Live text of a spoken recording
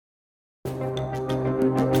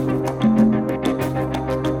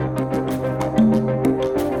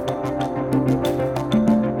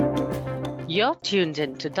You're tuned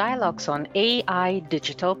in to Dialogues on AI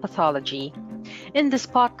Digital Pathology. In this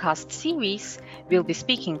podcast series, we'll be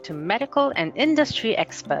speaking to medical and industry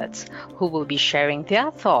experts who will be sharing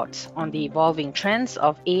their thoughts on the evolving trends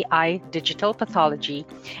of AI digital pathology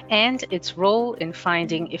and its role in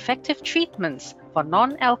finding effective treatments for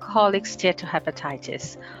non-alcoholic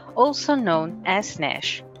steatohepatitis, also known as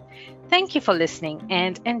NASH. Thank you for listening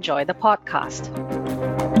and enjoy the podcast.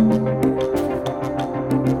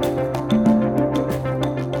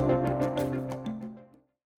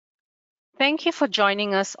 Thank you for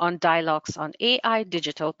joining us on Dialogues on AI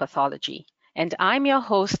Digital Pathology, and I'm your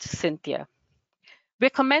host, Cynthia. We're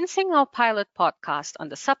commencing our pilot podcast on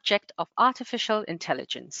the subject of artificial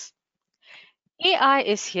intelligence. AI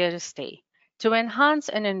is here to stay, to enhance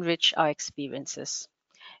and enrich our experiences.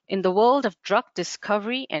 In the world of drug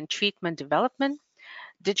discovery and treatment development,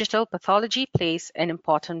 digital pathology plays an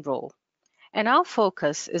important role, and our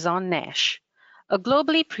focus is on NASH, a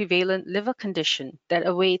globally prevalent liver condition that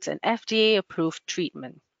awaits an FDA-approved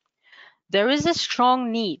treatment. There is a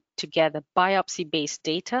strong need to gather biopsy-based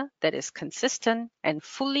data that is consistent and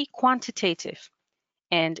fully quantitative,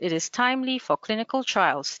 and it is timely for clinical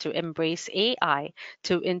trials to embrace AI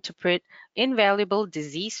to interpret invaluable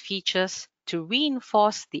disease features to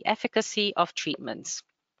reinforce the efficacy of treatments.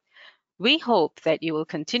 We hope that you will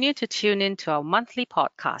continue to tune in to our monthly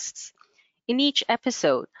podcasts. In each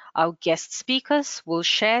episode, our guest speakers will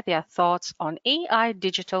share their thoughts on AI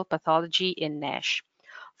digital pathology in NASH,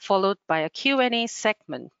 followed by a Q&A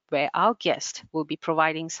segment where our guest will be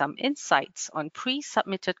providing some insights on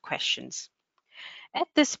pre-submitted questions. At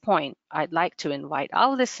this point, I'd like to invite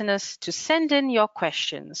our listeners to send in your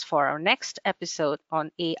questions for our next episode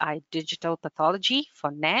on AI digital pathology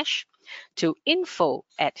for NASH to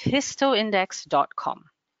info@histoindex.com.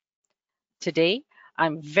 Today,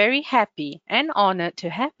 I'm very happy and honored to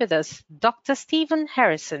have with us Dr. Stephen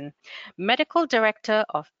Harrison, Medical Director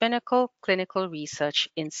of Pinnacle Clinical Research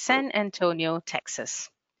in San Antonio, Texas.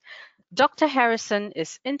 Dr. Harrison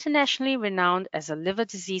is internationally renowned as a liver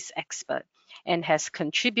disease expert and has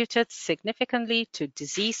contributed significantly to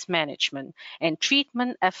disease management and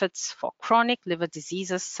treatment efforts for chronic liver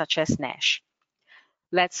diseases such as NASH.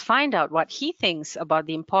 Let's find out what he thinks about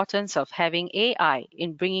the importance of having AI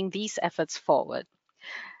in bringing these efforts forward.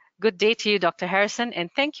 Good day to you, Dr. Harrison,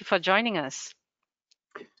 and thank you for joining us.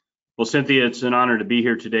 Well, Cynthia, it's an honor to be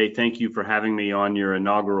here today. Thank you for having me on your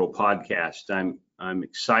inaugural podcast. I'm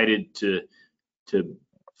excited to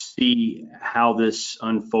see how this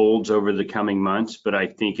unfolds over the coming months, but I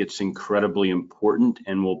think it's incredibly important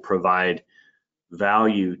and will provide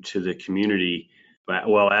value to the community.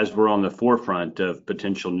 Well, as we're on the forefront of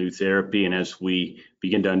potential new therapy and as we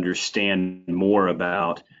begin to understand more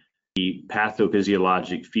about the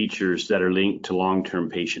pathophysiologic features that are linked to long-term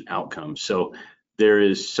patient outcomes. So there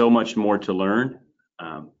is so much more to learn,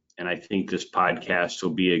 and I think this podcast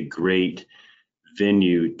will be a great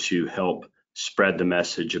venue to help spread the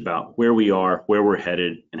message about where we are, where we're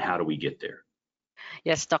headed, and how do we get there.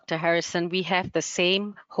 Yes, Dr. Harrison, we have the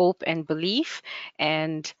same hope and belief,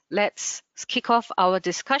 and let's kick off our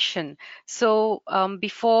discussion. So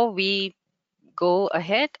before we go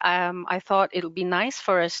ahead, I thought it would be nice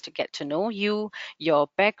for us to get to know you, your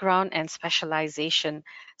background and specialization.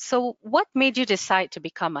 So what made you decide to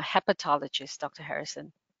become a hepatologist, Dr.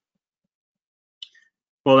 Harrison?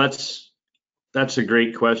 Well, that's a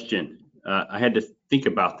great question. I had to think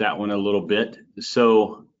about that one a little bit.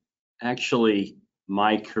 So actually,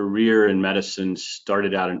 my career in medicine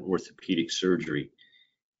started out in orthopedic surgery,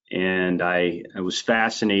 and I was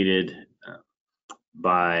fascinated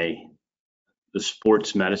by the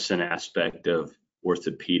sports medicine aspect of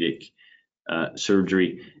orthopedic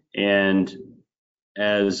surgery. And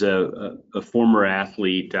as a former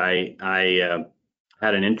athlete, I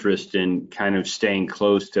had an interest in kind of staying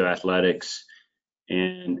close to athletics.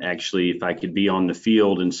 And actually, if I could be on the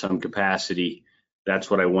field in some capacity, that's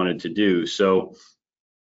what I wanted to do. So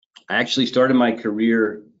I actually started my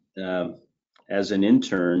career as an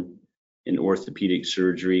intern in orthopedic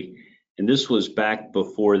surgery. And this was back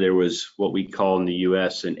before there was what we call in the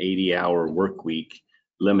US an 80-hour work week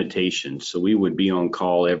limitation. So we would be on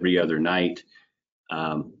call every other night.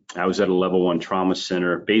 I was at a level 1 trauma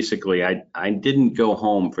center. Basically, I didn't go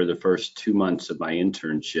home for the first 2 months of my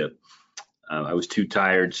internship. I was too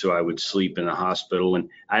tired, so I would sleep in the hospital. And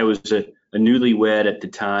I was a newlywed at the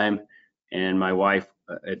time, and my wife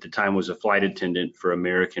at the time was a flight attendant for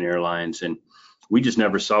American Airlines, and we just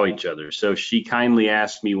never saw each other. So she kindly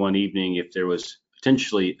asked me one evening if there was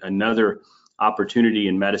potentially another opportunity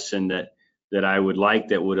in medicine that I would like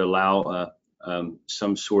that would allow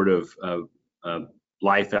some sort of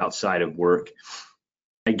life outside of work.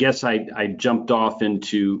 I guess I jumped off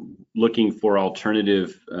into looking for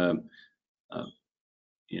alternative,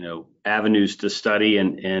 avenues to study,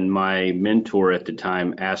 and my mentor at the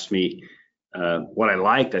time asked me what I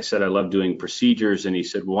liked. I said I love doing procedures, and he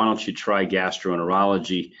said, well, why don't you try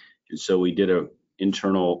gastroenterology? And so we did a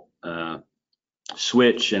internal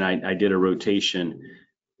switch, and I did a rotation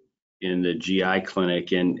in the GI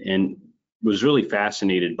clinic, and was really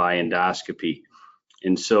fascinated by endoscopy.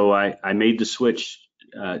 And so I made the switch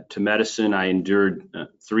to medicine. I endured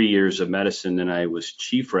 3 years of medicine, then I was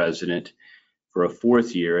chief resident for a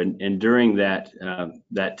 4th year. And during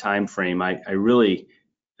that time frame, I really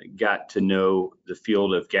got to know the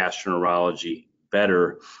field of gastroenterology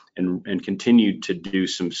better, and continued to do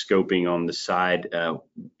some scoping on the side,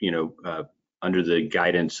 under the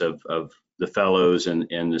guidance of the fellows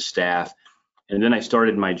and the staff. And then I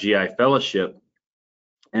started my GI fellowship,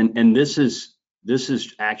 and this is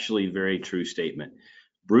actually a very true statement.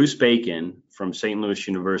 Bruce Bacon from St. Louis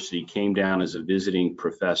University came down as a visiting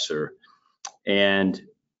professor and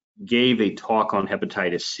gave a talk on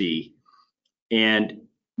hepatitis C. And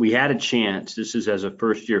we had a chance, this is as a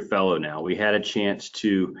first-year fellow now, we had a chance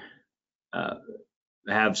to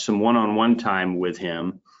have some one-on-one time with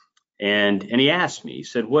him. And he asked me, he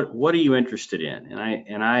said, what are you interested in?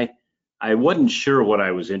 And I wasn't sure what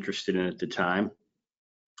I was interested in at the time,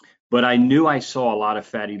 but I knew I saw a lot of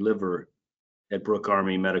fatty liver at Brooke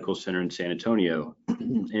Army Medical Center in San Antonio.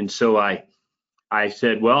 And so I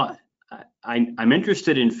said, well, I'm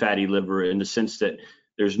interested in fatty liver in the sense that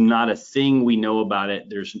there's not a thing we know about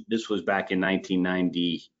it. This was back in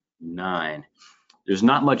 1999. There's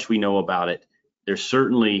not much we know about it. There's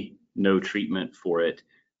certainly no treatment for it.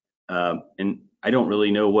 And I don't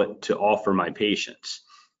really know what to offer my patients.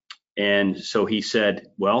 And so he said,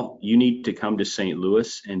 well, you need to come to St.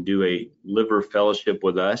 Louis and do a liver fellowship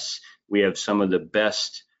with us. We have some of the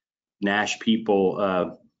best NASH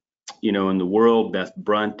people, in the world. Beth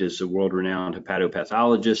Brunt is a world-renowned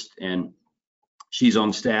hepatopathologist, and she's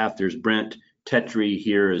on staff. There's Brent Tetry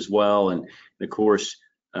here as well. And of course,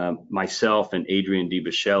 myself and Adrian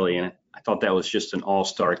DiBicelli. And I thought that was just an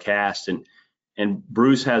all-star cast. And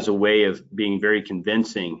Bruce has a way of being very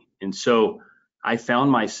convincing. And so I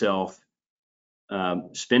found myself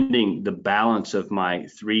spending the balance of my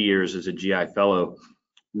 3 years as a GI fellow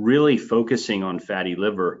really focusing on fatty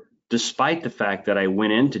liver, despite the fact that I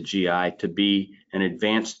went into GI to be an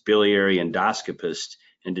advanced biliary endoscopist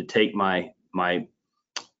and to take my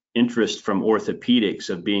interest from orthopedics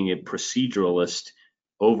of being a proceduralist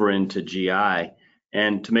over into GI.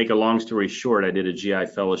 And to make a long story short, I did a GI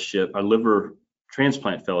fellowship, a liver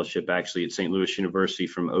transplant fellowship actually at St. Louis University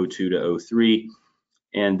from 02 to 03.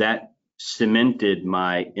 And that cemented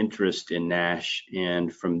my interest in NASH.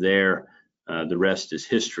 And from there, the rest is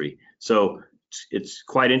history. So it's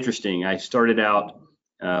quite interesting. I started out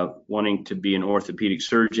wanting to be an orthopedic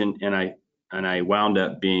surgeon, and I wound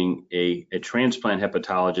up being a transplant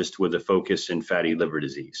hepatologist with a focus in fatty liver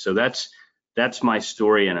disease. So that's my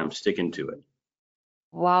story, and I'm sticking to it.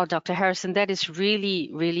 Wow, Dr. Harrison, that is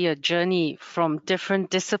really, really a journey from different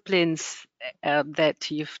disciplines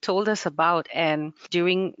that you've told us about. And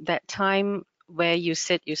during that time where you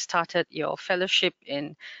said you started your fellowship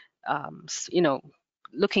in,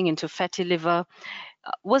 looking into fatty liver,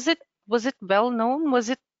 was it well known? Was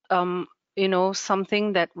it,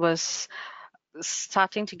 something that was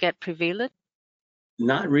starting to get prevalent?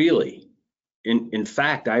 Not really. In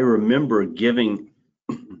fact, I remember giving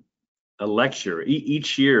a lecture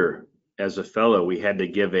each year as a fellow. We had to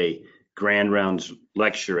give a grand rounds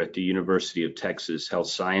lecture at the University of Texas Health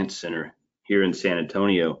Science Center here in San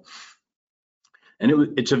Antonio,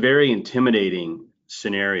 and it's a very intimidating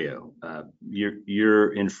scenario.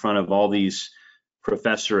 You're in front of all these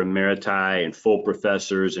professor emeriti and full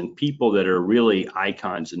professors and people that are really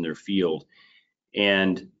icons in their field,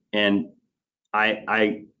 and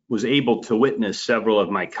I was able to witness several of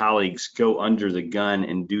my colleagues go under the gun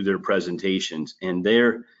and do their presentations. And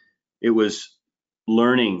there it was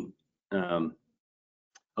learning, a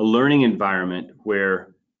learning environment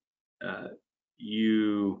where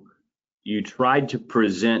you tried to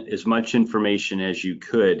present as much information as you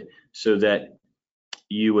could so that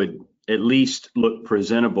you would at least look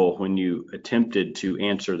presentable when you attempted to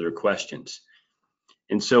answer their questions.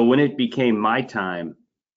 And so when it became my time,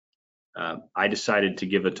 I decided to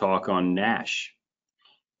give a talk on NASH,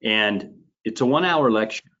 and it's a 1 hour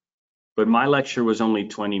lecture, but my lecture was only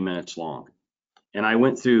 20 minutes long. And I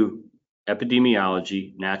went through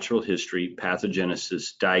epidemiology, natural history,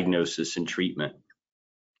 pathogenesis, diagnosis, and treatment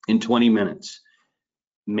in 20 minutes,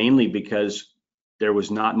 mainly because there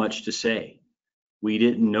was not much to say. we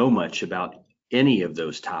didn't know much about any of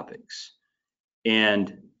those topics.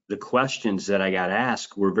 And the questions that I got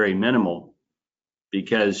asked were very minimal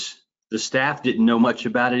because the staff didn't know much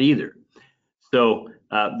about it either. So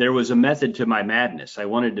there was a method to my madness. I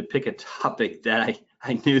wanted to pick a topic that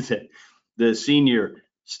I knew that the senior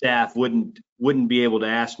staff wouldn't be able to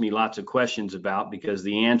ask me lots of questions about because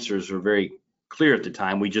the answers were very clear at the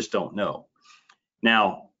time. We just don't know.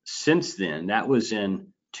 Now, since then, that was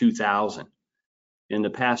in 2000. In the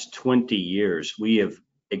past 20 years, we have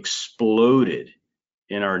exploded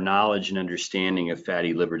in our knowledge and understanding of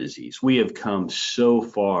fatty liver disease. We have come so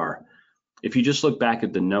far. If you just look back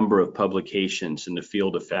at the number of publications in the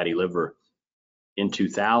field of fatty liver in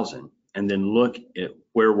 2000, and then look at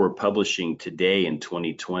where we're publishing today in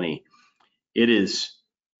 2020, it is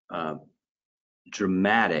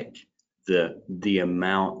dramatic, the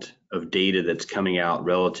amount of data that's coming out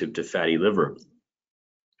relative to fatty liver.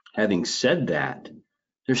 Having said that,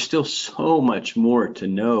 there's still so much more to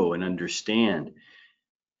know and understand.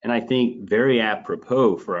 And I think very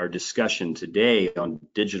apropos for our discussion today on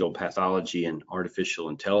digital pathology and artificial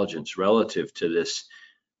intelligence relative to this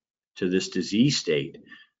disease state.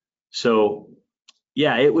 So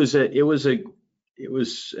yeah, it was an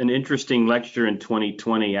interesting lecture in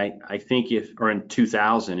 2020. I think in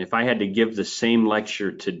 2000, if I had to give the same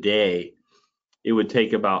lecture today, it would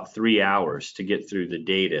take about 3 hours to get through the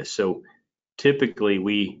data. So typically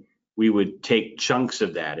we would take chunks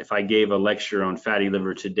of that. If I gave a lecture on fatty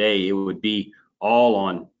liver today, it would be all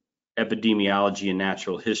on epidemiology and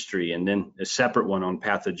natural history, and then a separate one on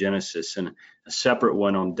pathogenesis, and a separate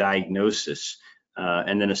one on diagnosis,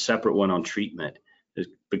 and then a separate one on treatment,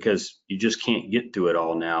 because you just can't get through it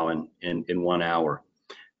all now in 1 hour.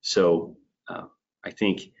 So I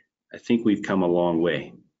think we've come a long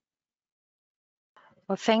way.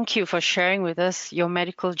 Well, thank you for sharing with us your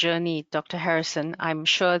medical journey, Dr. Harrison. I'm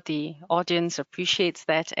sure the audience appreciates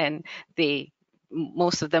that, and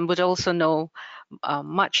most of them would also know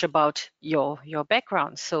much about your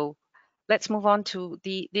background. So let's move on to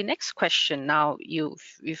the next question. Now, you've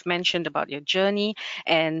mentioned about your journey,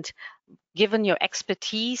 and given your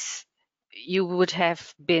expertise, you would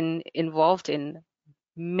have been involved in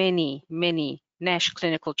many NASH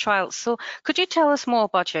clinical trials. So could you tell us more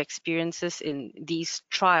about your experiences in these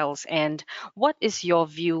trials, and what is your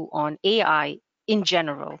view on AI in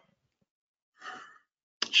general?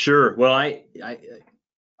 Sure. Well,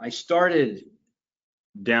 I started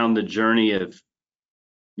down the journey of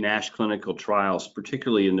NASH clinical trials,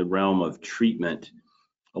 particularly in the realm of treatment,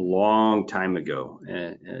 a long time ago,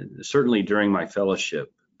 and certainly during my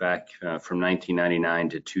fellowship back from 1999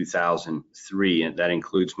 to 2003, and that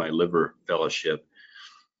includes my liver fellowship.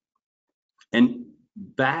 And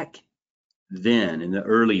back then, in the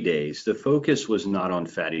early days, the focus was not on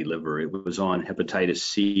fatty liver. It was on hepatitis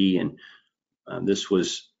C, and this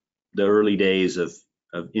was the early days of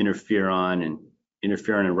interferon and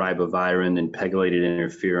ribavirin and pegylated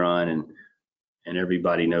interferon, and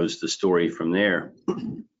everybody knows the story from there.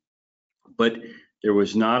 But there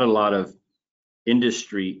was not a lot of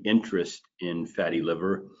industry interest in fatty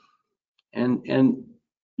liver, and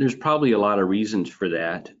there's probably a lot of reasons for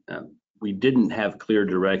that. We didn't have clear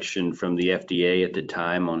direction from the FDA at the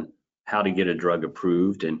time on how to get a drug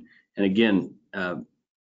approved, and again,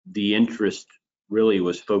 the interest really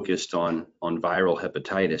was focused on viral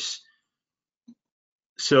hepatitis.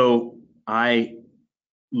 So I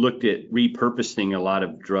looked at repurposing a lot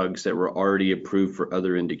of drugs that were already approved for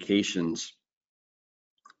other indications.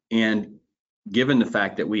 And given the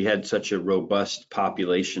fact that we had such a robust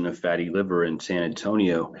population of fatty liver in San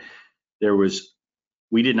Antonio,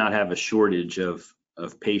 we did not have a shortage of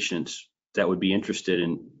patients that would be interested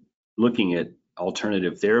in looking at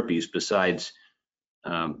alternative therapies besides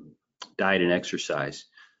diet and exercise.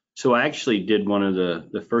 So I actually did one of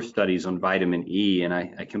the first studies on vitamin E, and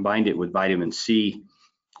I combined it with vitamin C,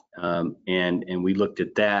 and we looked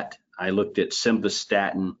at that. I looked at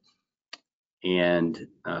simvastatin and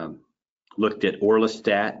looked at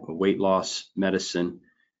orlistat, a weight loss medicine,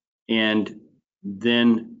 and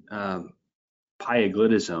then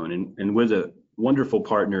pioglitazone, and with a wonderful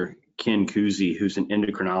partner, Ken Kuzi, who's an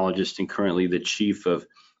endocrinologist and currently the chief of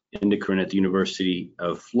endocrine at the University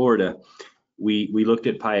of Florida. We looked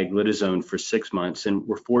at pioglitazone for 6 months, and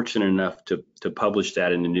we're fortunate enough to publish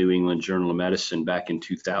that in the New England Journal of Medicine back in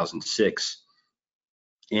 2006.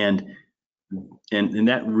 And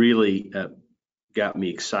that really got me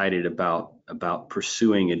excited about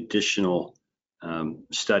pursuing additional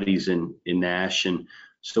studies in NASH. And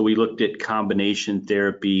so we looked at combination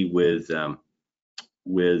therapy with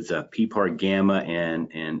PPAR gamma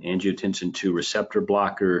and angiotensin II receptor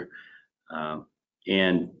blocker.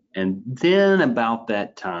 And then about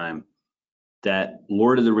that time, that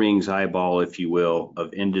Lord of the Rings eyeball, if you will,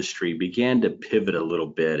 of industry began to pivot a little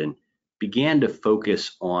bit and began to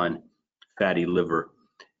focus on fatty liver.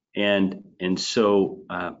 And so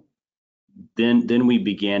then we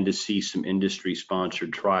began to see some industry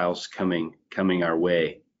sponsored trials coming our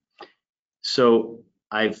way. So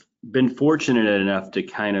I've been fortunate enough to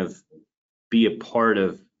kind of be a part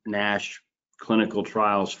of NASH clinical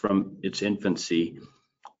trials from its infancy.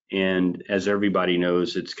 And as everybody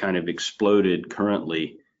knows, it's kind of exploded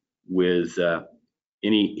currently with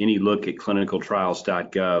any look at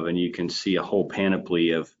clinicaltrials.gov, and you can see a whole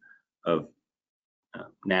panoply of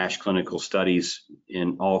NASH clinical studies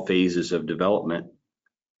in all phases of development.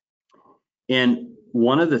 And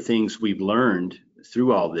one of the things we've learned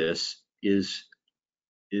through all this is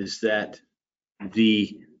that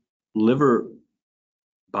the liver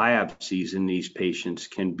biopsies in these patients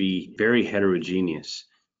can be very heterogeneous.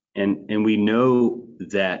 And we know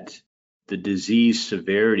that the disease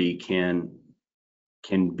severity can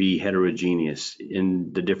be heterogeneous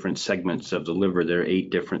in the different segments of the liver. There are 8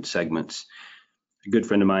 different segments. A good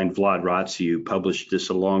friend of mine, Vlad Ratsiu, published this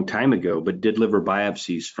a long time ago, but did liver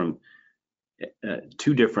biopsies from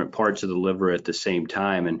 2 different parts of the liver at the same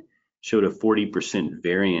time and showed a 40%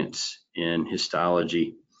 variance in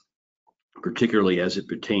histology, particularly as it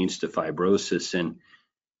pertains to fibrosis. And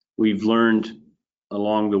we've learned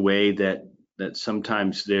along the way that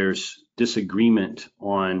sometimes there's disagreement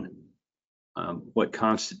on what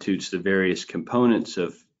constitutes the various components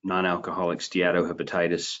of non-alcoholic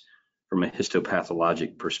steatohepatitis from a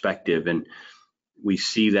histopathologic perspective. And we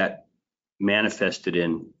see that manifested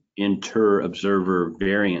in inter-observer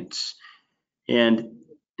variance. And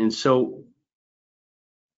so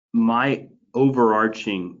my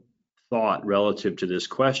overarching thought relative to this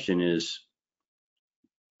question is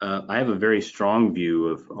I have a very strong view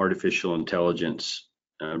of artificial intelligence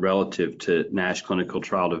relative to NASH clinical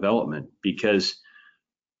trial development, because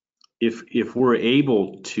if we're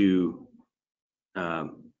able to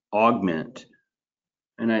augment,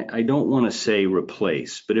 and I don't want to say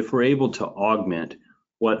replace, but if we're able to augment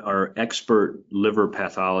what our expert liver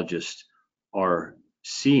pathologists are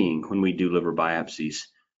seeing when we do liver biopsies,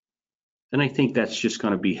 then I think that's just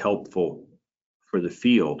going to be helpful for the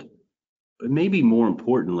field. But maybe more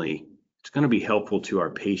importantly, it's going to be helpful to our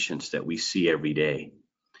patients that we see every day.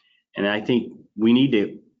 And I think we need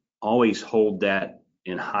to always hold that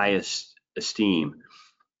in highest esteem.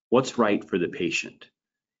 What's right for the patient?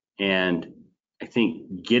 And I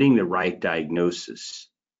think getting the right diagnosis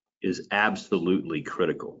is absolutely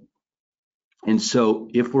critical. And so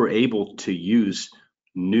if we're able to use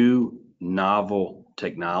new, novel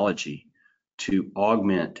technology to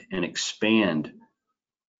augment and expand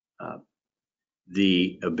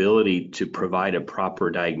the ability to provide a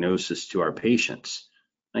proper diagnosis to our patients,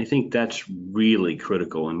 I think that's really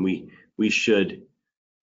critical. And we should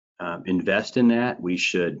invest in that. We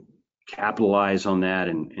should capitalize on that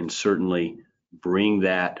and certainly bring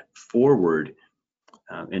that forward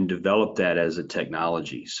and develop that as a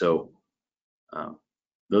technology. So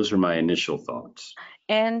those are my initial thoughts.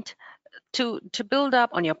 And to build up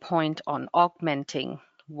on your point on augmenting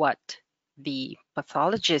what the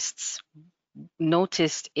pathologists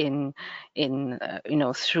noticed in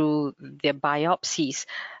through their biopsies,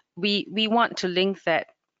 we want to link that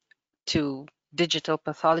to digital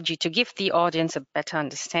pathology to give the audience a better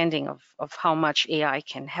understanding of how much AI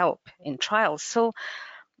can help in trials.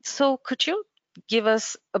 So could you give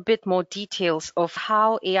us a bit more details of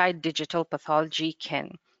how AI digital pathology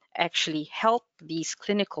can actually help these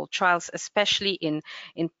clinical trials, especially in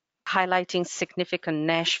highlighting significant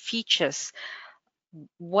NASH features?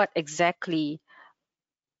 What exactly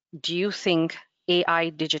do you think AI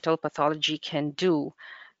digital pathology can do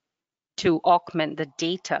to augment the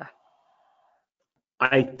data?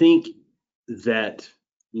 I think that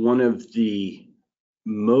one of the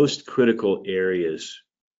most critical areas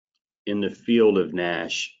in the field of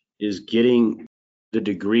NASH is getting the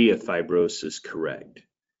degree of fibrosis correct.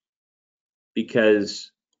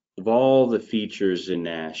 Because of all the features in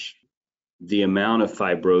NASH, the amount of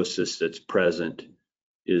fibrosis that's present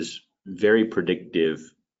is very predictive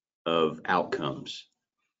of outcomes.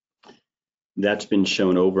 That's been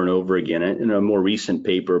shown over and over again. In a more recent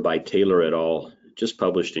paper by Taylor et al., just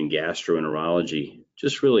published in Gastroenterology,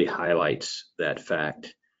 just really highlights that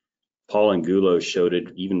fact. Paul Angulo showed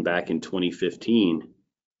it even back in 2015.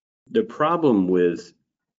 The problem with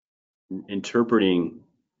interpreting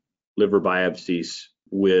liver biopsies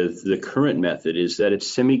with the current method is that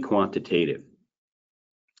it's semi-quantitative.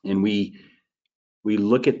 And we we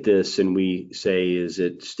look at this and we say, is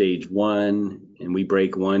it stage 1? And we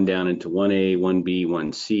break 1 down into 1A, 1B,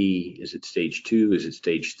 1C. Is it stage 2? Is it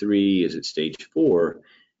stage 3? Is it stage 4?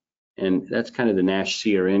 And that's kind of the Nash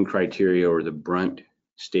CRN criteria, or the Brunt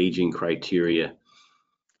staging criteria.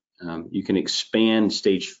 You can expand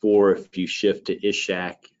stage 4 if you shift to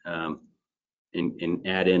Ishak and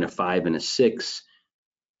add in a 5 and a 6.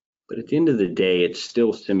 But at the end of the day, it's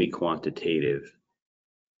still semi-quantitative.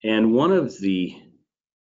 And one of the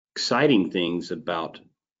exciting things about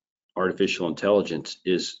artificial intelligence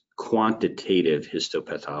is quantitative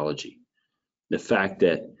histopathology. The fact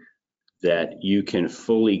that you can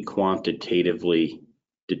fully quantitatively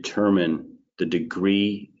determine the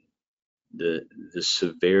degree, the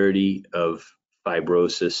severity of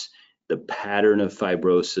fibrosis, the pattern of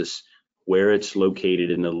fibrosis, where it's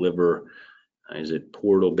located in the liver. Is it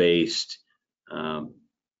portal based? Or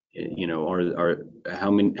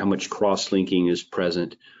how much cross-linking is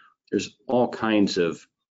present? There's all kinds of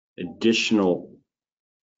additional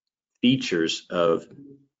features of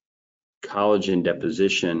collagen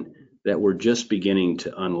deposition that we're just beginning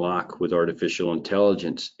to unlock with artificial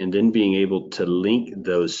intelligence, and then being able to link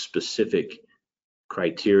those specific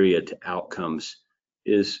criteria to outcomes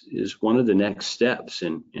is one of the next steps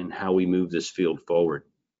in how we move this field forward.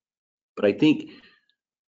 But I think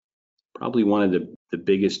probably one of the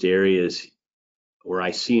biggest areas where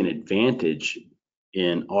I see an advantage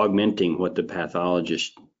in augmenting what the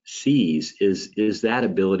pathologist sees is that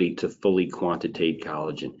ability to fully quantitate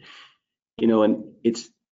collagen. And it's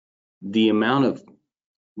the amount of,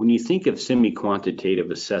 when you think of semi-quantitative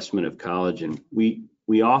assessment of collagen,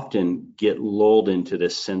 we often get lulled into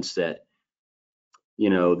this sense that,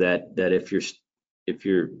 that if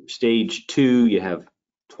you're stage 2, you have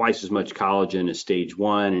twice as much collagen as stage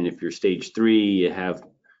 1, and if you're stage 3, you have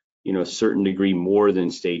a certain degree more than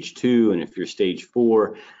stage 2, and if you're stage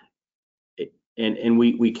 4, and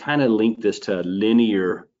we kind of link this to a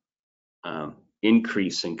linear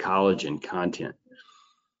increase in collagen content.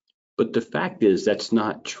 But the fact is that's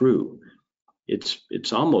not true.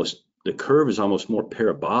 It's almost, the curve is almost more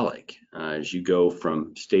parabolic as you go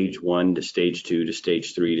from stage 1 to stage 2 to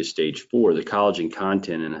stage 3 to stage 4. The collagen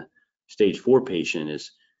content in a stage 4 patient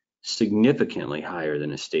is significantly higher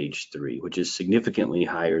than a stage 3, which is significantly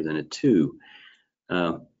higher than a 2,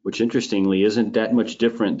 which interestingly isn't that much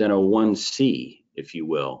different than a 1C, if you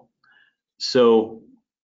will. So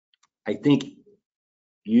I think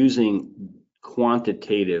using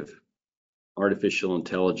quantitative artificial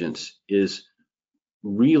intelligence is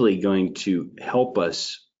really going to help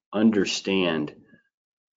us understand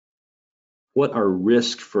what our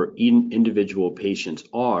risk for individual patients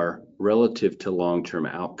are relative to long-term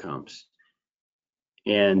outcomes.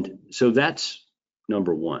 And so that's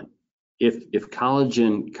number one. If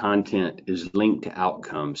collagen content is linked to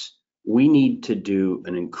outcomes, we need to do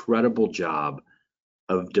an incredible job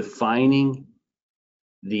of defining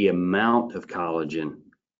the amount of collagen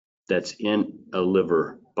that's in a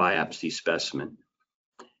liver biopsy specimen.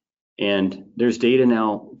 And there's data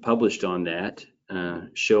now published on that,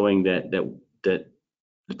 showing that the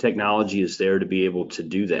technology is there to be able to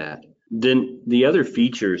do that. Then the other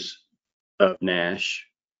features of NASH,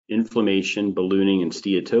 inflammation, ballooning, and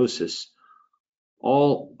steatosis,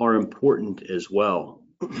 all are important as well.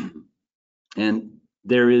 And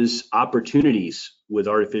there is opportunities with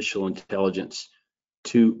artificial intelligence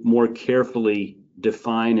to more carefully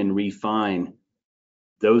define and refine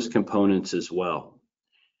those components as well.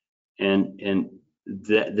 And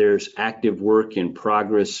that there's active work in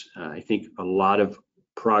progress. I think a lot of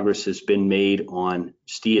progress has been made on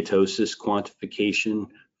steatosis quantification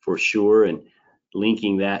for sure, and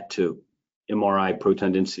linking that to MRI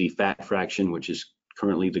proton density fat fraction, which is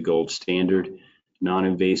currently the gold standard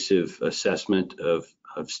non-invasive assessment of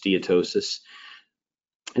steatosis.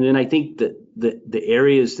 And then I think that the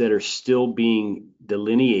areas that are still being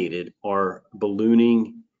delineated are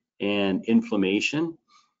ballooning and inflammation.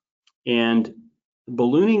 And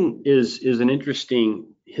ballooning is an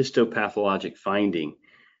interesting histopathologic finding,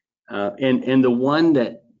 and the one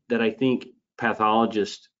that I think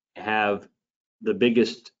pathologists have the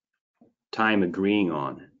biggest time agreeing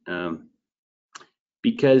on,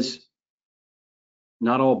 because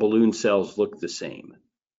not all balloon cells look the same,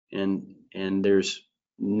 and there's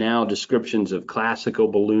now descriptions of classical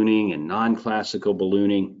ballooning and non-classical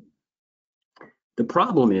ballooning. The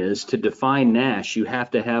problem is, to define NASH, you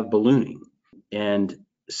have to have ballooning. And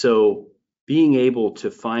so being able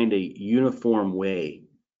to find a uniform way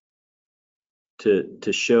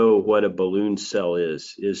to show what a balloon cell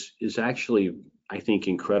is actually, I think,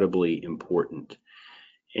 incredibly important.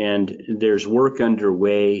 And there's work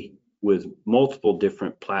underway with multiple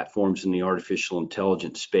different platforms in the artificial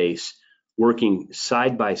intelligence space, working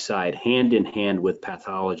side by side, hand in hand with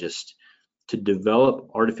pathologists to develop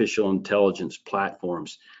artificial intelligence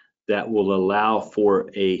platforms that will allow for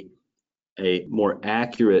a more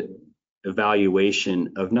accurate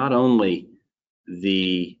evaluation of not only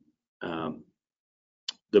the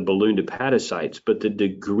ballooned hepatocytes, but the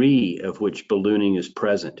degree of which ballooning is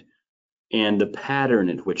present and the pattern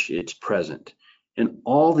in which it's present. And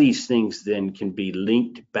all these things then can be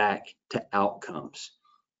linked back to outcomes.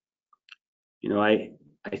 You know, I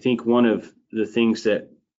think one of the things that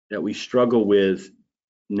we struggle with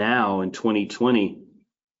now in 2020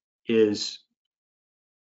 is,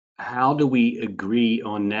 how do we agree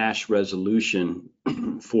on NASH resolution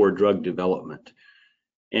for drug development?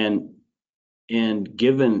 And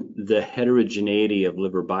given the heterogeneity of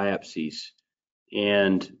liver biopsies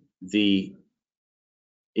and the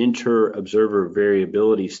inter-observer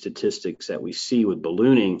variability statistics that we see with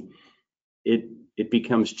ballooning, it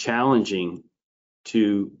becomes challenging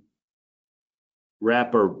to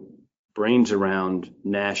wrap our brains around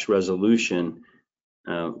NASH resolution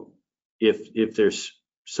if there's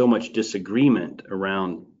so much disagreement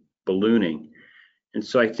around ballooning. And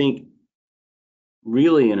so I think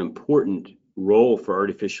really an important role for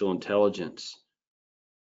artificial intelligence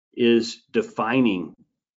is defining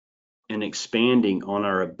and expanding on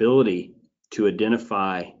our ability to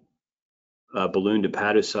identify a ballooned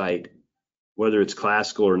hepatocyte, whether it's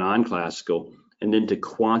classical or non-classical, and then to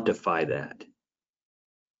quantify that.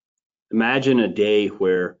 Imagine a day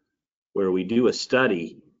where we do a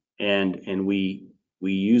study and we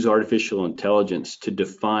use artificial intelligence to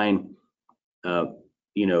define a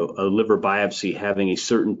liver biopsy having a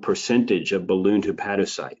certain percentage of ballooned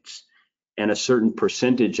hepatocytes and a certain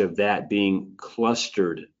percentage of that being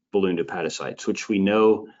clustered ballooned hepatocytes, which we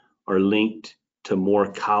know are linked to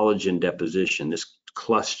more collagen deposition, this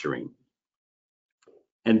clustering.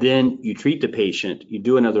 And then you treat the patient, you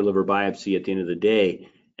do another liver biopsy at the end of the day,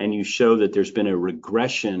 and you show that there's been a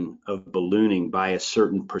regression of ballooning by a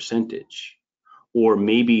certain percentage. Or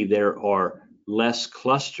maybe there are less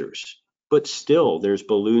clusters, but still there's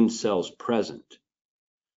balloon cells present.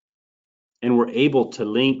 And we're able to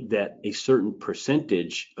link that a certain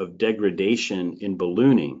percentage of degradation in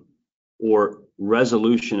ballooning or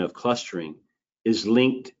resolution of clustering is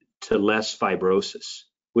linked to less fibrosis,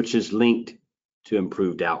 which is linked to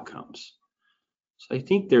improved outcomes. So I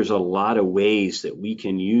think there's a lot of ways that we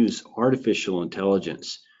can use artificial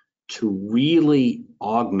intelligence to really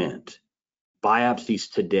augment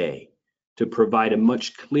biopsies today to provide a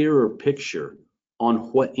much clearer picture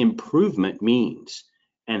on what improvement means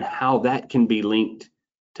and how that can be linked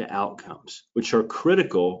to outcomes, which are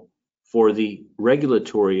critical for the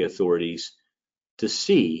regulatory authorities to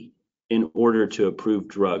see in order to approve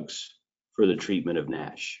drugs for the treatment of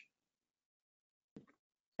NASH.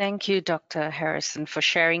 Thank you, Dr. Harrison, for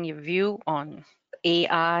sharing your view on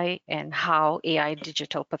AI and how AI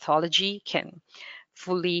digital pathology can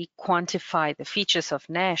fully quantify the features of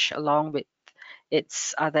NASH along with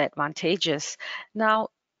its other advantages. Now,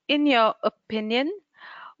 in your opinion,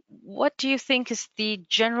 what do you think is the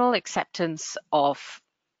general acceptance of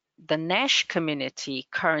the NASH community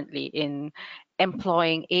currently in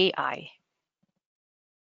employing AI?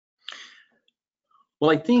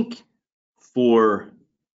 Well, I think for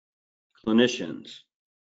clinicians,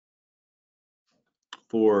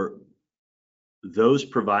 for those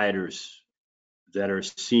providers that are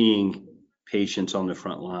seeing patients on the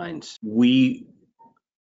front lines, we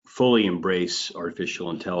fully embrace artificial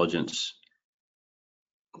intelligence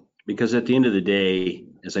because at the end of the day,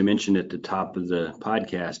 as I mentioned at the top of the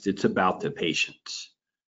podcast, it's about the patients.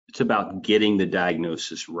 It's about getting the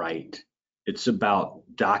diagnosis right. It's about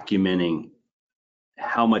documenting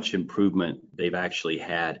how much improvement they've actually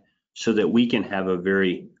had so that we can have a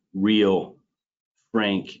very real,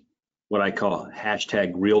 frank, what I call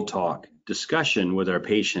hashtag real talk discussion with our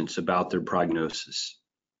patients about their prognosis.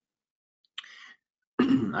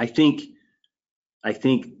 I think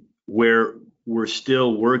where we're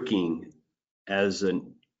still working as a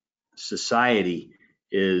society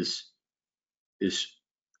is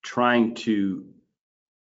trying to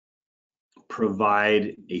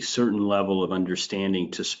provide a certain level of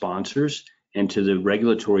understanding to sponsors and to the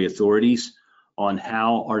regulatory authorities on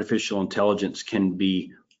how artificial intelligence can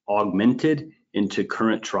be augmented into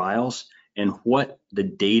current trials and what the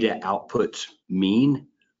data outputs mean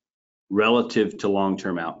relative to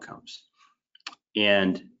long-term outcomes.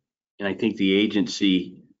 And I think the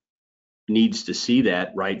agency needs to see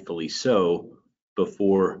that, rightfully so,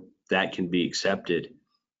 before that can be accepted.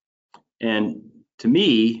 And to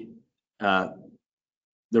me,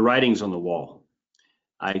 the writing's on the wall.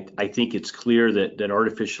 I think it's clear that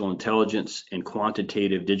artificial intelligence and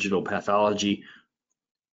quantitative digital pathology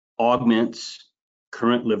augments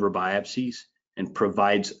current liver biopsies and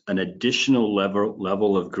provides an additional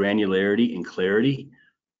level of granularity and clarity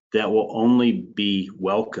that will only be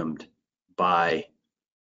welcomed by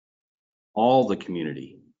all the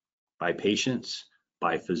community, by patients,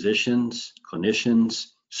 by physicians, clinicians,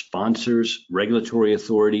 sponsors, regulatory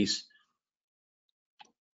authorities,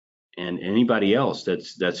 and anybody else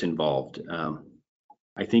that's involved.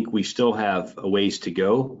 I think we still have a ways to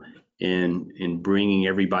go in bringing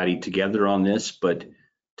everybody together on this, but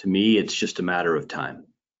to me, it's just a matter of time.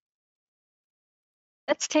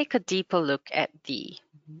 Let's take a deeper look at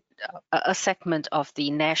a segment of the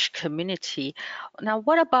NASH community. Now,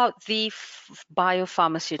 what about the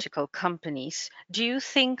biopharmaceutical companies? Do you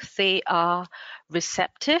think they are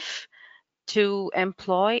receptive to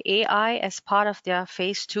employ AI as part of their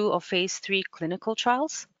phase 2 or phase 3 clinical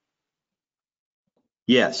trials?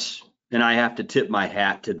 Yes, and I have to tip my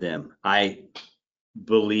hat to them. I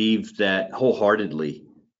believe that wholeheartedly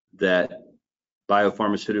that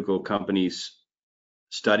biopharmaceutical companies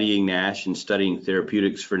studying NASH and studying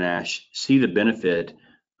therapeutics for NASH see the benefit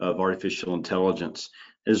of artificial intelligence.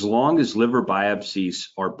 As long as liver biopsies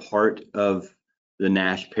are part of the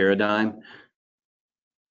NASH paradigm,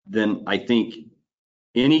 then I think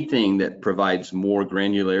anything that provides more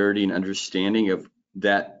granularity and understanding of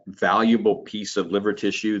that valuable piece of liver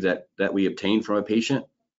tissue that we obtain from a patient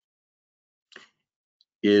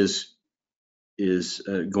is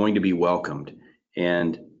going to be welcomed.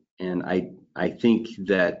 And I think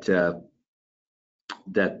that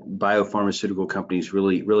that biopharmaceutical companies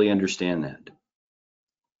really understand that.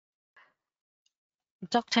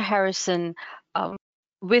 Dr. Harrison,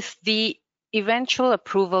 with the eventual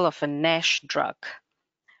approval of a NASH drug,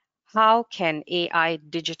 how can AI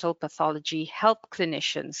digital pathology help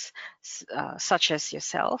clinicians such as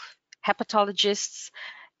yourself, hepatologists,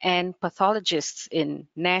 and pathologists in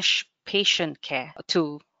NASH patient care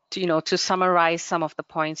to summarize some of the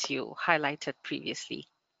points you highlighted previously?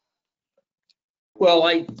 Well,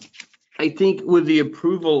 I think with the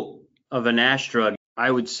approval of a NASH drug, I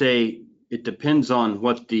would say it depends on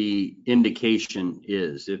what the indication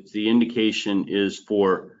is. If the indication is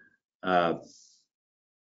for a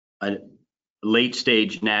late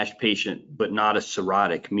stage NASH patient, but not a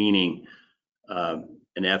cirrhotic, meaning an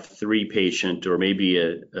F3 patient or maybe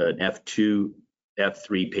an F2,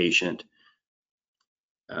 F3 patient,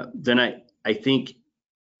 then I think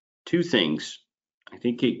two things. I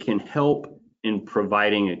think it can help in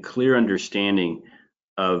providing a clear understanding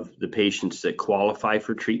of the patients that qualify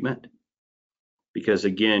for treatment, because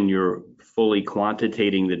again, you're fully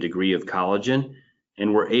quantitating the degree of collagen,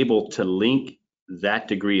 and we're able to link that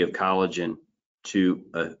degree of collagen to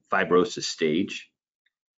a fibrosis stage.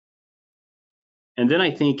 And then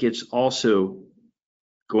I think it's also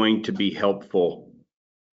going to be helpful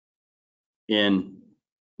in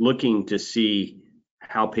looking to see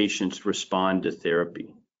how patients respond to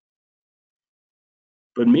therapy.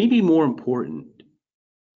 But maybe more important,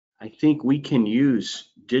 I think we can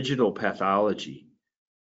use digital pathology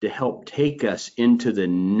to help take us into the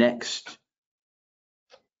next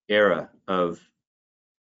era of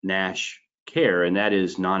NASH care, and that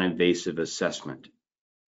is non-invasive assessment.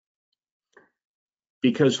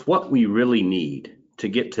 Because what we really need to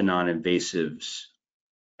get to non-invasives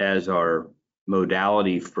as our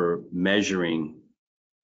modality for measuring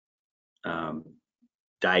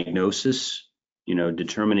diagnosis,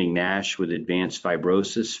 determining NASH with advanced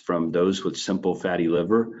fibrosis from those with simple fatty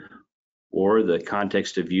liver, or the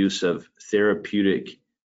context of use of therapeutic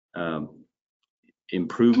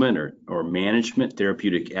improvement or management,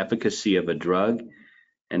 therapeutic efficacy of a drug,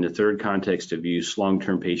 and the third context of use,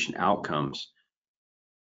 long-term patient outcomes.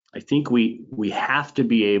 I think we have to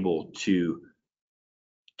be able to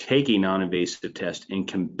take a non-invasive test and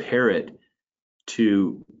compare it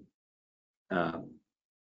to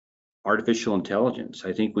artificial intelligence.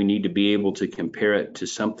 I think we need to be able to compare it to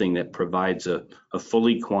something that provides a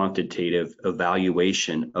fully quantitative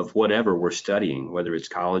evaluation of whatever we're studying, whether it's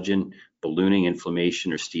collagen, ballooning,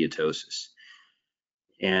 inflammation, or steatosis.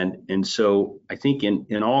 And so I think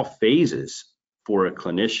in all phases for a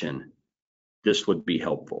clinician, this would be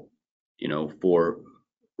helpful. For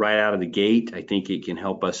right out of the gate, I think it can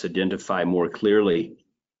help us identify more clearly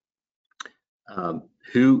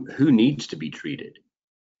who needs to be treated.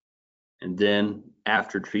 And then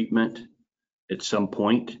after treatment, at some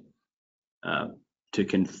point, to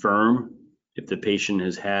confirm if the patient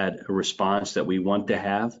has had a response that we want to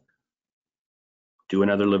have, do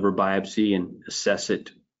another liver biopsy and assess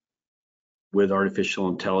it with artificial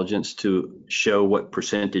intelligence to show what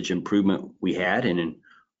percentage improvement we had and in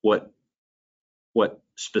what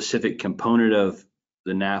specific component of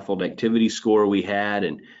the NAFLD activity score we had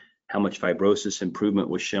and how much fibrosis improvement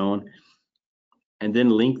was shown, and then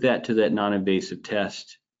link that to that non-invasive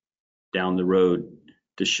test down the road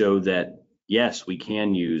to show that, yes, we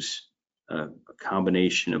can use a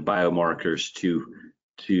combination of biomarkers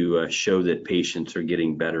to show that patients are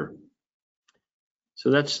getting better.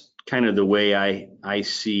 So that's kind of the way I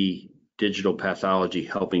see digital pathology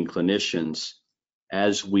helping clinicians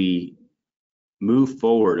as we move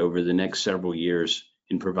forward over the next several years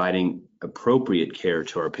in providing appropriate care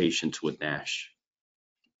to our patients with NASH.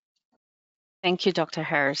 Thank you, Dr.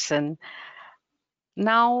 Harrison.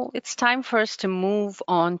 Now it's time for us to move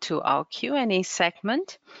on to our Q&A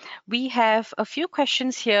segment. We have a few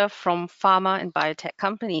questions here from pharma and biotech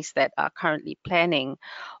companies that are currently planning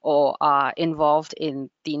or are involved in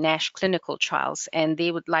the NASH clinical trials, and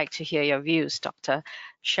they would like to hear your views, Doctor.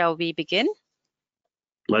 Shall we begin?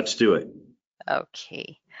 Let's do it.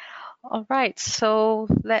 Okay. All right, so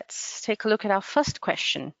let's take a look at our first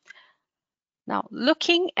question. Now,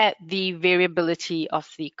 looking at the variability of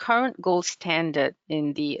the current gold standard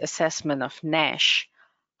in the assessment of NASH,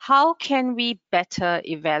 how can we better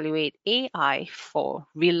evaluate AI for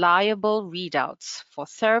reliable readouts for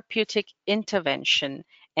therapeutic intervention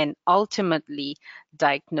and ultimately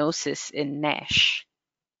diagnosis in NASH?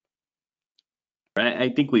 I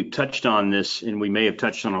think we've touched on this, and we may have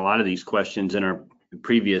touched on a lot of these questions in our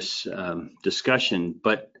previous discussion,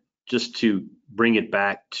 but just to bring it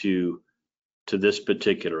back to this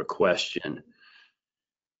particular question,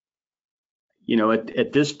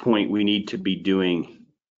 at this point, we need to be doing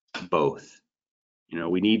both.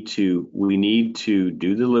 We need to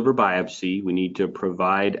do the liver biopsy. We need to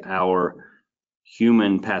provide our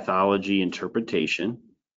human pathology interpretation.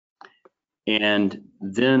 And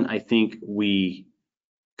then I think we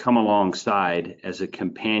come alongside as a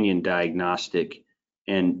companion diagnostic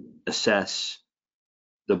and assess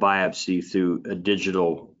the biopsy through a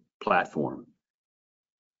digital platform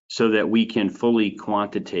so that we can fully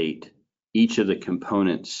quantitate each of the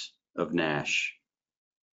components of NASH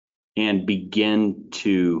and begin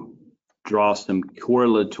to draw some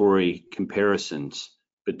correlatory comparisons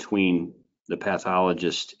between the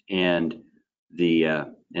pathologist and the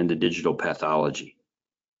digital pathology.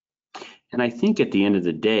 And I think at the end of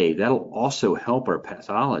the day, that'll also help our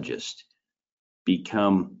pathologist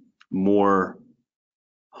become more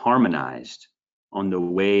harmonized on the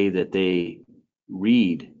way that they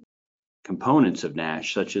read components of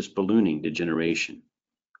NASH, such as ballooning degeneration.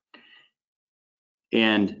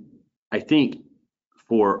 And I think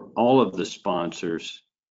for all of the sponsors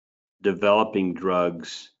developing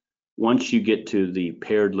drugs, once you get to the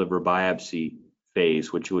paired liver biopsy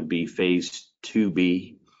phase, which would be phase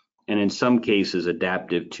 2B, and in some cases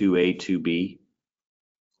adaptive 2A, 2B,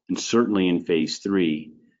 and certainly in phase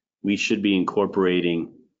 3, we should be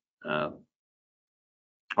incorporating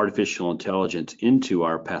artificial intelligence into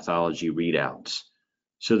our pathology readouts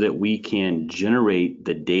so that we can generate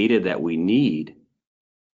the data that we need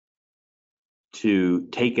to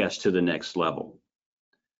take us to the next level.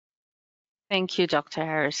 Thank you, Dr.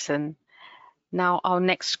 Harrison. Now, our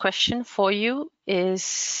next question for you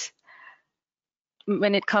is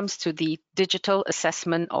when it comes to the digital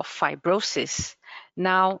assessment of fibrosis.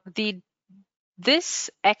 Now, this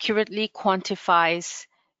accurately quantifies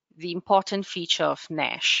the important feature of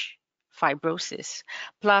NASH, fibrosis,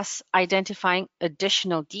 plus identifying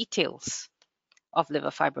additional details of liver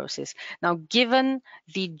fibrosis. Now, given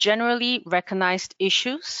the generally recognized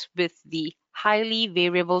issues with the highly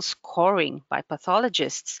variable scoring by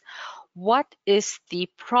pathologists, what is the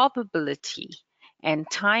probability and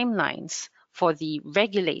timelines for the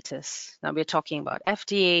regulators, now we're talking about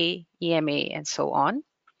FDA, EMA, and so on,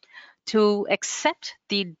 to accept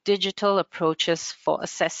the digital approaches for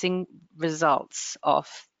assessing results of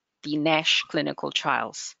the NASH clinical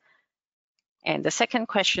trials? And the second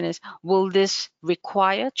question is, will this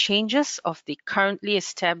require changes of the currently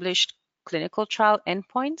established clinical trial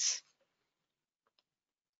endpoints?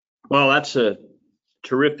 Well, that's a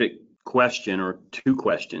terrific question, or two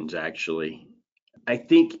questions, actually. I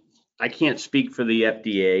think I can't speak for the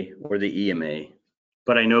FDA or the EMA,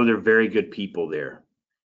 but I know they're very good people there.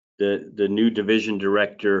 The new division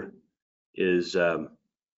director is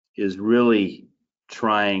really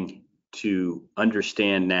trying to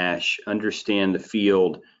understand NASH, understand the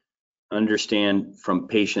field, understand from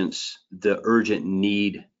patients the urgent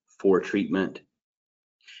need for treatment.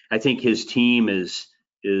 I think his team is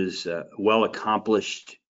well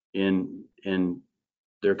accomplished in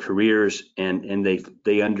their careers, and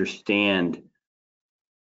they understand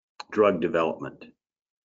drug development.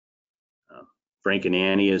 Frank and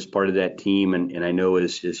Annie is part of that team, and I know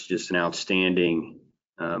is just an outstanding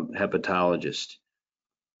hepatologist.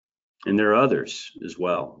 And there are others as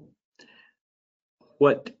well.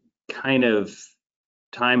 What kind of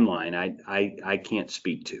timeline I can't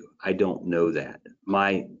speak to. I don't know that.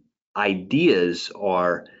 My ideas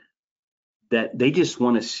are that they just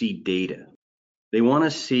want to see data. They want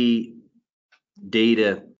to see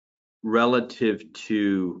data relative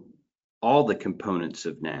to all the components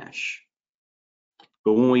of NASH.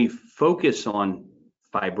 But when we focus on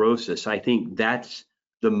fibrosis, I think that's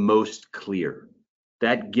the most clear.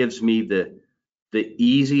 That gives me the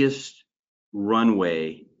easiest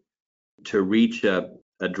runway to reach a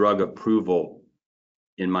drug approval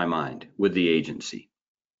in my mind with the agency.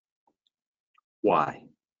 Why?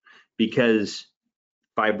 Because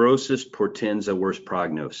fibrosis portends a worse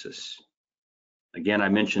prognosis. Again, I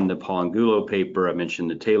mentioned the Paul paper, I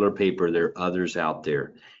mentioned the Taylor paper, there are others out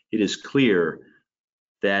there. It is clear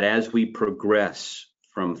that as we progress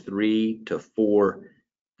from 3 to 4,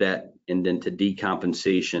 and then to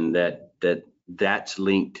decompensation, that's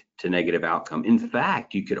linked to negative outcome. In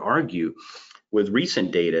fact, you could argue with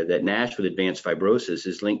recent data that NASH with advanced fibrosis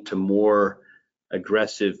is linked to more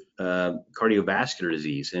aggressive cardiovascular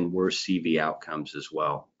disease and worse CV outcomes as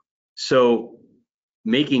well. So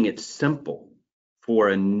making it simple for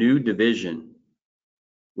a new division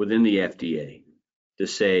within the FDA to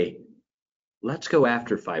say, let's go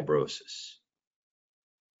after fibrosis.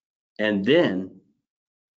 And then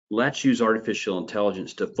let's use artificial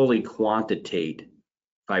intelligence to fully quantitate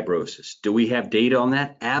fibrosis. Do we have data on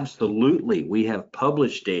that? Absolutely. We have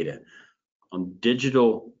published data on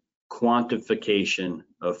digital quantification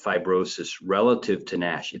of fibrosis relative to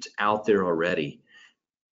NASH. It's out there already.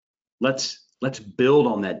 Let's build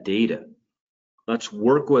on that data. Let's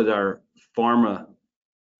work with our pharma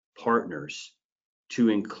partners to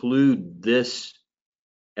include this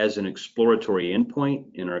as an exploratory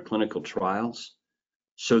endpoint in our clinical trials,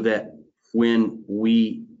 so that when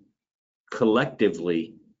we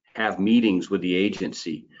collectively have meetings with the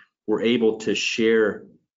agency, we're able to share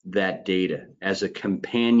that data as a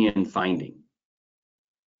companion finding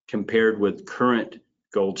compared with current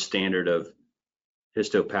gold standard of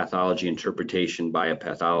histopathology interpretation by a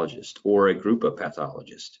pathologist or a group of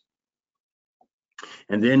pathologists.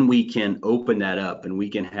 And then we can open that up and we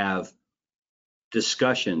can have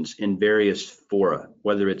discussions in various fora,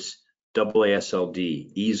 whether it's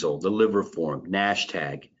AASLD, EASL, the Liver Forum,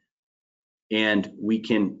 NASHTAG, and we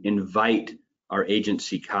can invite our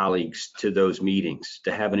agency colleagues to those meetings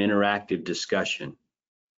to have an interactive discussion.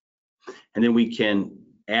 And then we can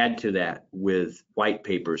add to that with white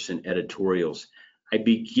papers and editorials. I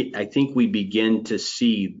think we begin to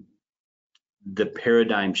see the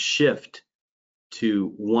paradigm shift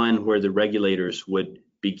to one where the regulators would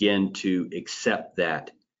begin to accept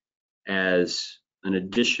that as an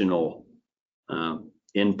additional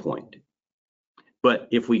endpoint. But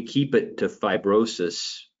if we keep it to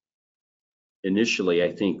fibrosis initially,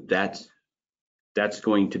 I think that's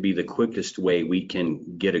going to be the quickest way we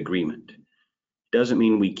can get agreement. Doesn't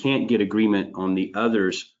mean we can't get agreement on the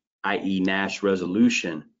others, i.e. NASH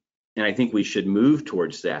resolution, and I think we should move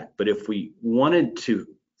towards that. But if we wanted to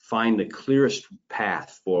find the clearest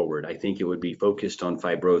path forward, I think it would be focused on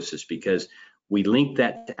fibrosis, because we link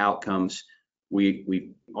that to outcomes.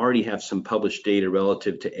 We already have some published data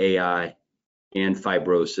relative to AI and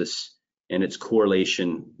fibrosis and its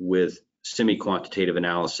correlation with semi-quantitative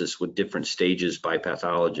analysis with different stages by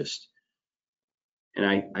pathologists. And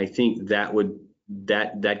I think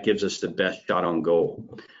that gives us the best shot on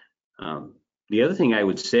goal. The other thing I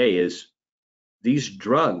would say is these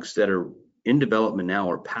drugs that are in development now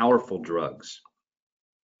are powerful drugs,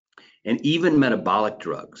 and even metabolic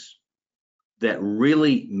drugs that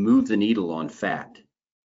really move the needle on fat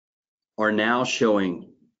are now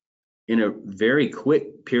showing, in a very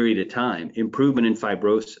quick period of time, improvement in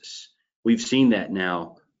fibrosis. We've seen that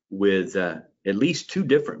now with at least 2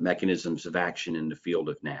 different mechanisms of action in the field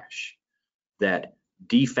of NASH, that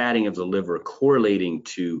defatting of the liver correlating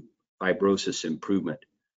to fibrosis improvement.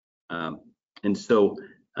 And so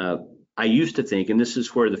I used to think, and this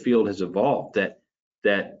is where the field has evolved, that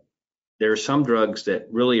there are some drugs that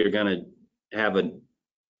really are going to have a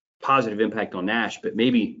positive impact on NASH, but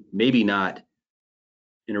maybe not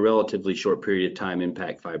in a relatively short period of time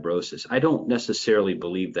impact fibrosis. I don't necessarily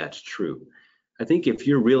believe that's true. I think if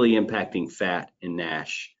you're really impacting fat in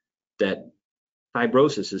NASH, that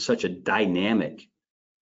fibrosis is such a dynamic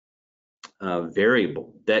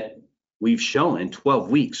variable that we've shown in 12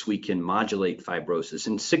 weeks we can modulate fibrosis.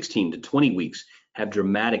 In 16 to 20 weeks, have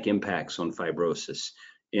dramatic impacts on fibrosis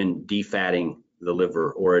in defatting the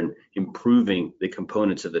liver or in improving the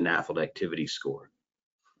components of the NAFLD activity score.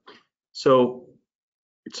 So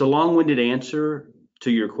it's a long-winded answer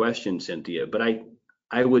to your question, Cynthia, but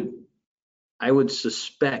I would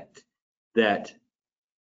suspect that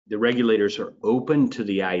the regulators are open to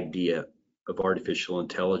the idea of artificial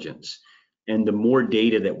intelligence. And the more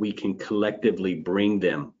data that we can collectively bring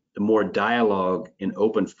them, the more dialogue and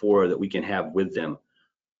open fora that we can have with them,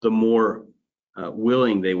 the more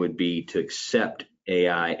willing they would be to accept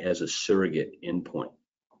AI as a surrogate endpoint.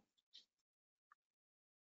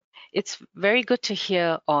 It's very good to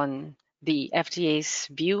hear on the FDA's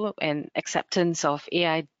view and acceptance of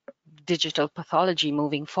AI digital pathology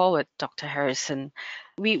moving forward, Dr. Harrison.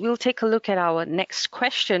 We will take a look at our next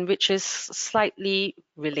question, which is slightly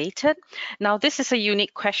related. Now, this is a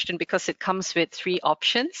unique question because it comes with 3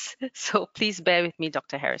 options. So please bear with me,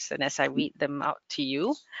 Dr. Harrison, as I read them out to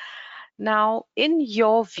you. Now, in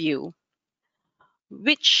your view,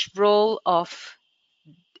 which role of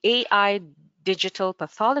AI digital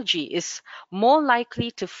pathology is more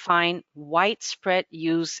likely to find widespread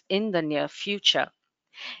use in the near future?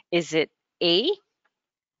 Is it A,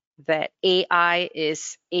 that AI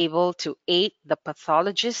is able to aid the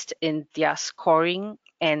pathologist in their scoring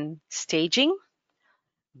and staging?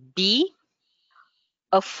 B,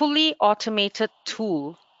 a fully automated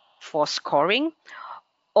tool for scoring?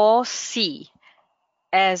 Or C,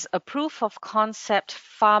 as a proof of concept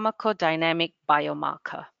pharmacodynamic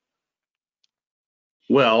biomarker?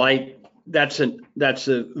 Well, that's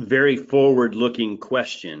a very forward-looking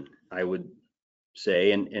question, I would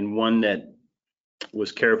say, and one that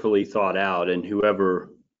was carefully thought out, and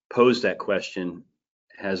whoever posed that question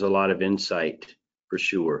has a lot of insight for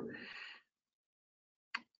sure.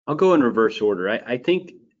 I'll go in reverse order. I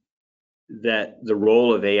think that the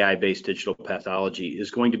role of AI-based digital pathology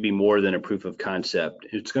is going to be more than a proof of concept.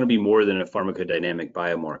 It's going to be more than a pharmacodynamic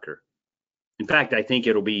biomarker. In fact, I think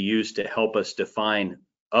it'll be used to help us define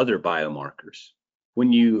other biomarkers.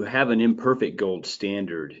 When you have an imperfect gold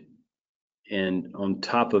standard, and on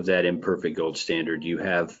top of that imperfect gold standard, you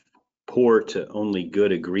have poor to only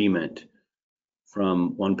good agreement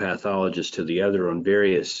from one pathologist to the other on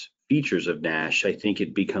various features of NASH, I think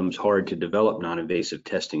it becomes hard to develop non-invasive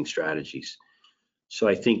testing strategies. So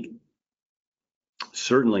I think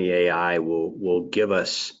certainly AI will give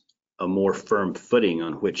us a more firm footing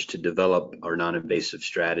on which to develop our non-invasive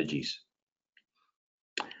strategies.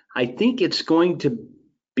 I think it's going to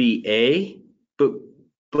be A,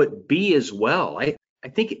 but B as well. I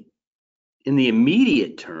think in the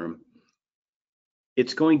immediate term,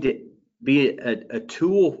 it's going to be a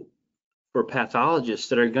tool for pathologists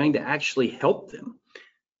that are going to actually help them.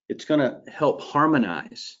 It's going to help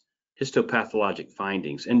harmonize histopathologic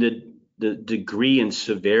findings and the degree and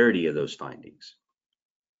severity of those findings.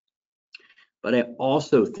 But I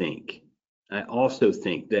also think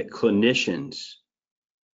that clinicians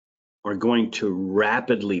are going to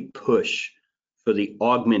rapidly push for the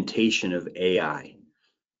augmentation of AI,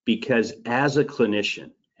 because as a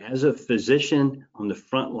clinician, as a physician on the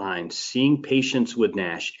front line, seeing patients with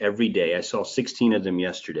NASH every day, I saw 16 of them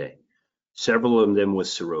yesterday, several of them with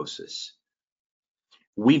cirrhosis.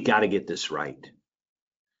 We've got to get this right.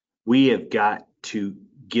 We have got to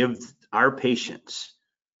give our patients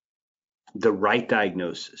the right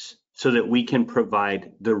diagnosis so that we can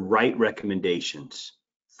provide the right recommendations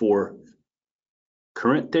for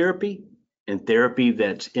current therapy and therapy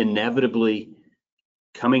that's inevitably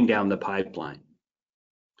coming down the pipeline.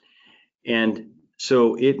 And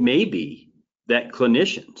so it may be that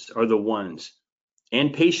clinicians are the ones,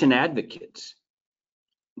 and patient advocate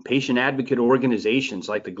organizations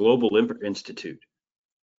like the Global Liver Institute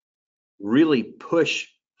really push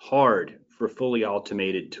hard for fully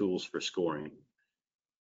automated tools for scoring.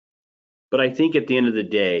 But I think at the end of the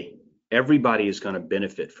day, everybody is going to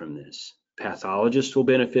benefit from this. Pathologists will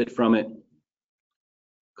benefit from it.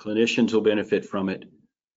 Clinicians will benefit from it.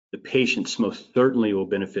 The patients most certainly will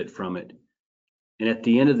benefit from it. And at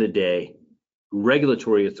the end of the day,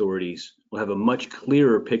 regulatory authorities will have a much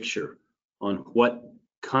clearer picture on what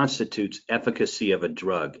constitutes efficacy of a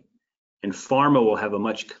drug. And pharma will have a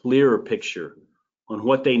much clearer picture on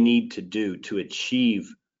what they need to do to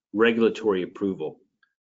achieve regulatory approval.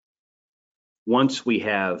 Once we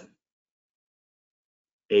have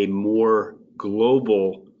a more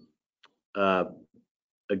global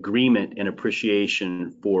agreement and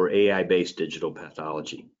appreciation for AI-based digital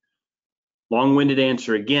pathology. Long-winded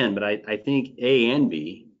answer again, but I think A and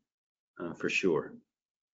B for sure.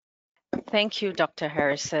 Thank you, Dr.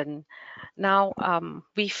 Harrison. Now,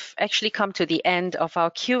 we've actually come to the end of our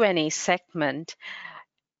Q&A segment.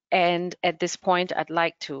 And at this point, I'd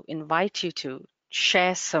like to invite you to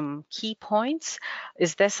share some key points.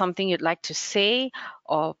 Is there something you'd like to say,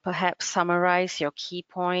 or perhaps summarize your key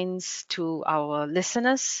points to our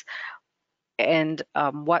listeners and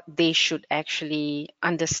what they should actually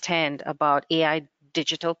understand about AI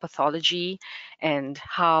digital pathology and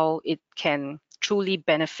how it can truly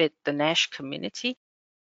benefit the NASH community?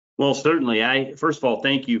 Well, certainly. First of all,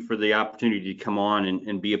 thank you for the opportunity to come on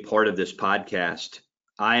and be a part of this podcast.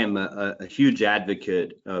 I am a huge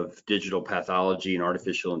advocate of digital pathology and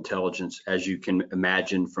artificial intelligence, as you can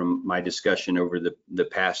imagine from my discussion over the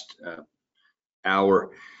past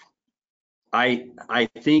hour. I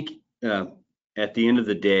think at the end of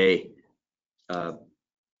the day,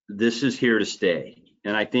 this is here to stay.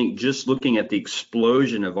 And I think just looking at the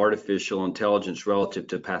explosion of artificial intelligence relative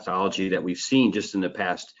to pathology that we've seen just in the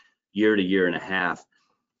past year to year and a half,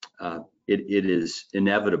 it is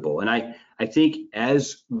inevitable. And I think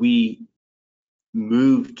as we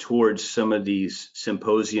move towards some of these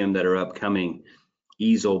symposium that are upcoming,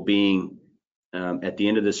 EASL being at the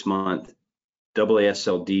end of this month,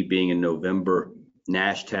 AASLD being in November,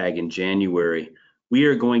 NASHTAG in January, we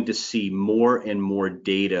are going to see more and more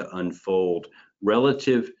data unfold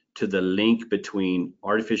relative to the link between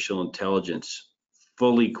artificial intelligence,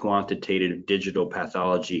 fully quantitative digital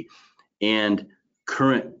pathology, and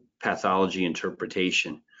current pathology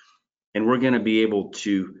interpretation. And we're going to be able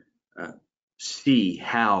to see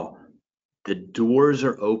how the doors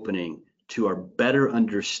are opening to our better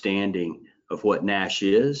understanding of what NASH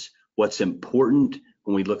is, what's important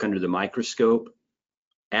when we look under the microscope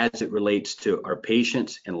as it relates to our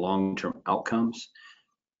patients and long-term outcomes.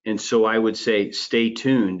 And so I would say stay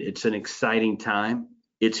tuned. It's an exciting time.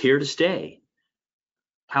 It's here to stay.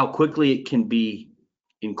 How quickly it can be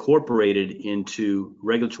incorporated into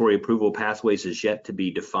regulatory approval pathways is yet to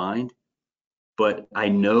be defined, but I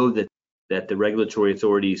know that the regulatory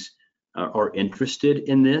authorities are interested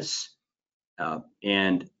in this,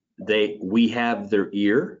 and we have their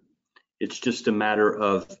ear. It's just a matter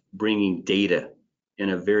of bringing data in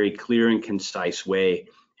a very clear and concise way,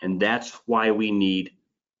 and that's why we need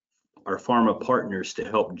our pharma partners to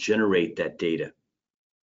help generate that data.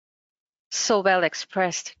 So well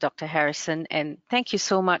expressed, Dr. Harrison, and thank you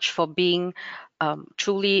so much for being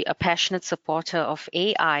truly a passionate supporter of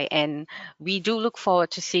AI. And we do look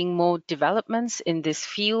forward to seeing more developments in this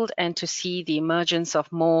field and to see the emergence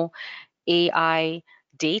of more AI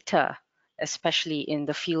data, especially in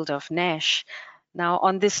the field of NASH. Now,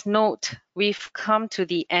 on this note, we've come to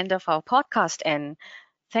the end of our podcast, and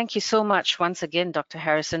thank you so much once again, Dr.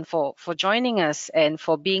 Harrison, for joining us and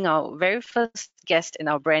for being our very first guest in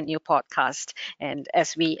our brand new podcast. And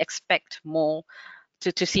as we expect more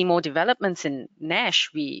to see more developments in NASH,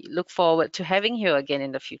 we look forward to having you again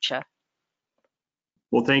in the future.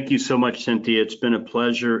 Well, thank you so much, Cynthia. It's been a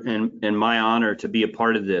pleasure and my honor to be a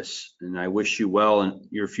part of this. And I wish you well in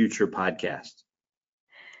your future podcast.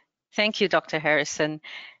 Thank you, Dr. Harrison.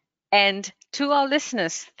 And to our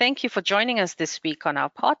listeners, thank you for joining us this week on our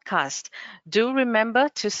podcast. Do remember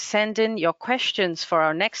to send in your questions for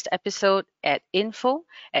our next episode at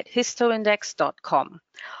info@histoindex.com.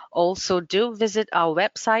 Also, do visit our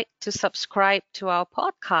website to subscribe to our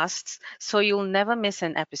podcasts so you'll never miss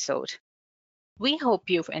an episode. We hope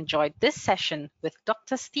you've enjoyed this session with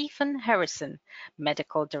Dr. Stephen Harrison,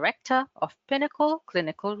 Medical Director of Pinnacle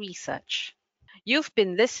Clinical Research. You've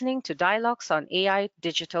been listening to Dialogues on AI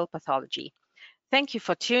Digital Pathology. Thank you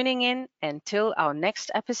for tuning in. Until our next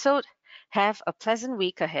episode, have a pleasant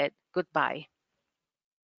week ahead. Goodbye.